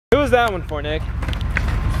was that one for, Nick?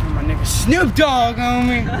 My nigga Snoop Dogg on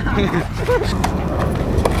me.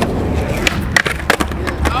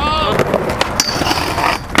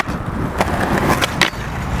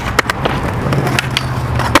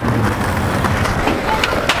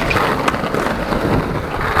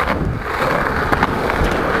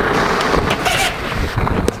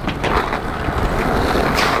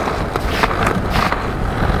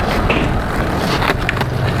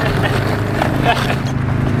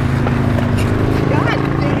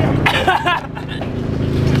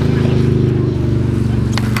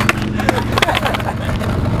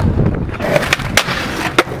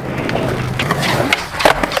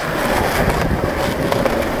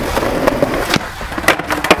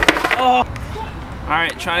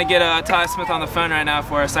 Alright, trying to get Ty Smith on the phone right now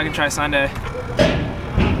for a second try Sunday.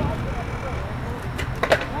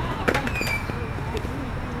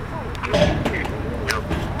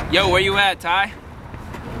 Yo, where you at, Ty?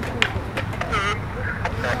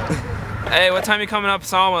 Hey, what time you coming up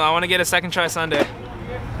Sawmill? I want to get a second try Sunday.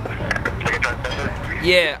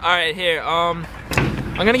 Yeah, alright, here. I'm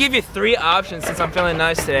gonna give you 3 options since I'm feeling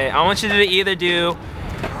nice today. I want you to either do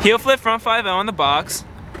heel flip front 5L on the box,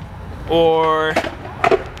 or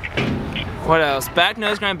what else? Back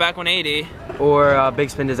nose grind, back 180. Or big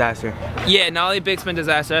spin disaster. Yeah, nollie big spin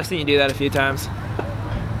disaster. I've seen you do that a few times.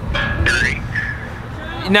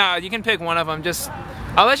 No, you can pick one of them.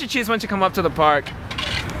 I'll let you choose once you come up to the park.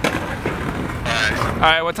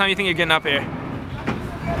 Alright, what time do you think you're getting up here?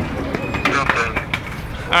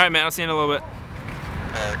 Alright, man, I'll see you in a little bit.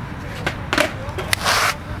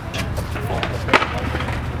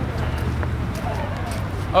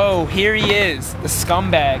 Oh, here he is, the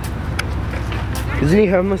scumbag. Isn't he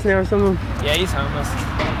homeless now or something? Yeah, he's homeless.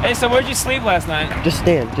 Hey, so where'd you sleep last night? Just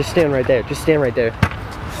stand right there. Just stand right there.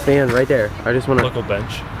 Stand right there. I just want to... Local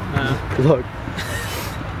bench. Look.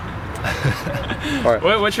 Alright.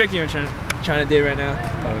 What trick are you trying to do right now?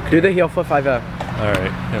 Okay. Do the heel flip 5L.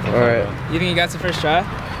 Alright. Alright. You think you got the first try?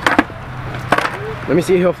 Let me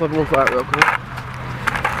see a heel flip 1 flat real quick.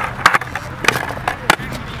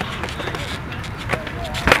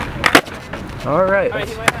 Alright,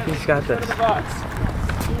 he's got this. What?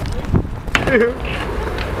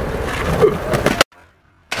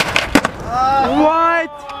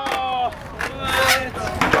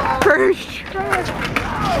 First try.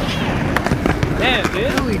 Damn,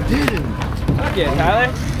 dude. No, he didn't. Fuck yeah,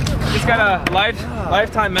 Tyler. Just got a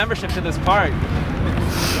lifetime membership to this park.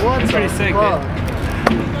 It's pretty sick, dude.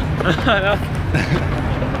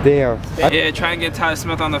 Damn. Yeah, try and get Ty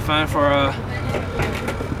Smith on the phone for a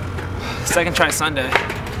second try Sunday.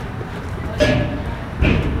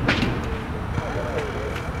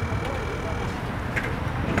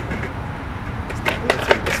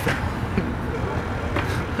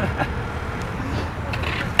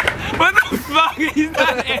 What the fuck? He's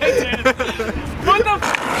not answering. What the f?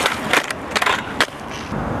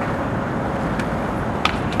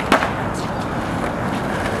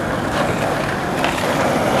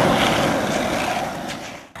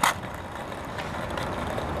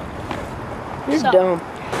 You're dumb.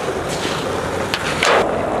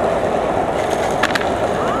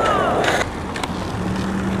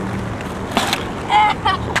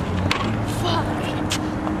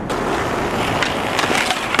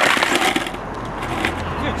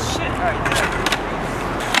 Good shit. All right.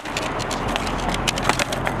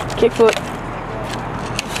 Kick foot.